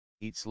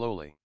Eat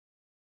slowly.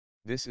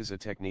 This is a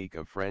technique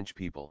of French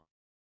people.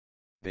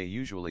 They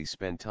usually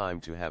spend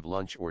time to have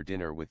lunch or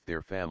dinner with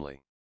their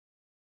family.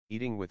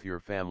 Eating with your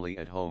family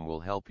at home will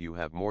help you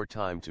have more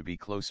time to be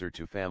closer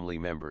to family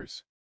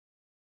members.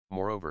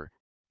 Moreover,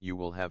 you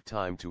will have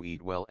time to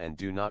eat well and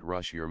do not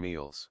rush your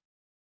meals.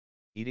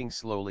 Eating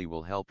slowly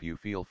will help you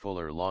feel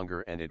fuller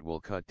longer and it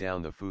will cut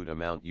down the food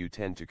amount you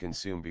tend to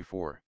consume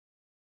before.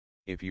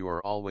 If you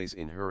are always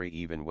in hurry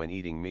even when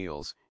eating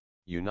meals,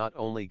 you not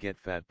only get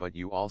fat but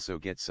you also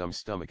get some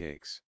stomach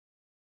aches.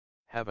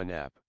 Have a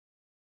nap.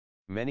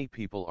 Many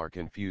people are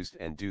confused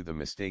and do the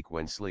mistake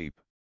when sleep.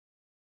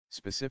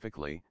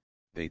 Specifically,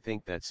 they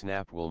think that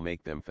snap will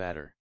make them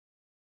fatter.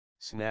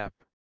 Snap,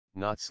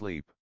 not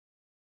sleep.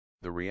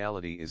 The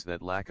reality is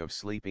that lack of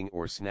sleeping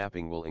or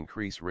snapping will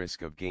increase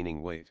risk of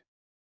gaining weight.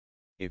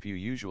 If you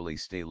usually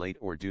stay late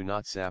or do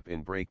not sap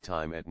in break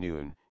time at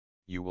noon,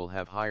 you will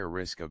have higher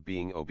risk of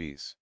being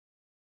obese.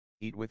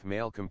 Eat with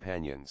male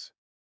companions.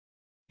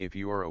 If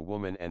you are a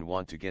woman and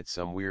want to get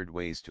some weird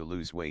ways to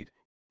lose weight,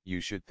 you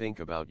should think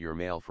about your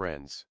male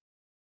friends.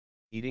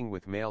 Eating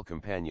with male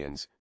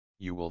companions,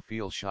 you will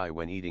feel shy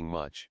when eating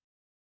much.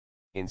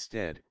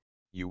 Instead,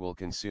 you will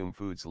consume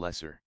foods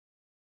lesser.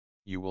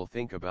 You will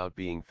think about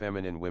being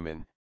feminine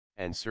women,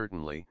 and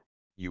certainly,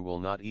 you will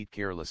not eat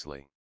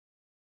carelessly.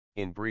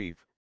 In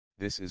brief,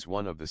 this is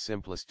one of the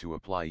simplest to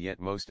apply yet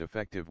most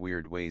effective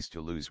weird ways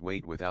to lose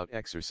weight without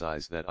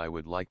exercise that I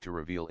would like to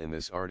reveal in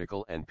this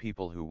article, and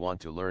people who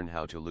want to learn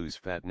how to lose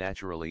fat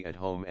naturally at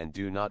home and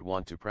do not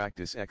want to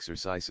practice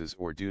exercises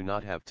or do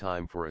not have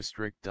time for a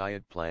strict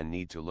diet plan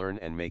need to learn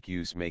and make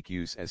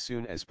use as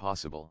soon as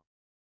possible.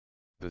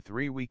 The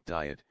 3-week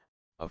diet,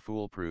 a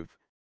foolproof,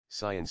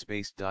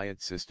 science-based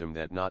diet system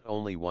that not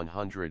only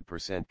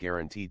 100%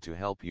 guaranteed to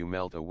help you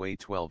melt away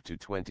 12 to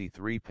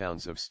 23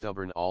 pounds of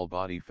stubborn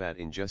all-body fat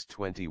in just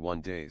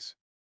 21 days.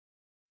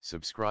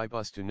 Subscribe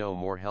us to know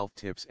more health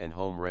tips and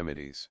home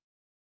remedies.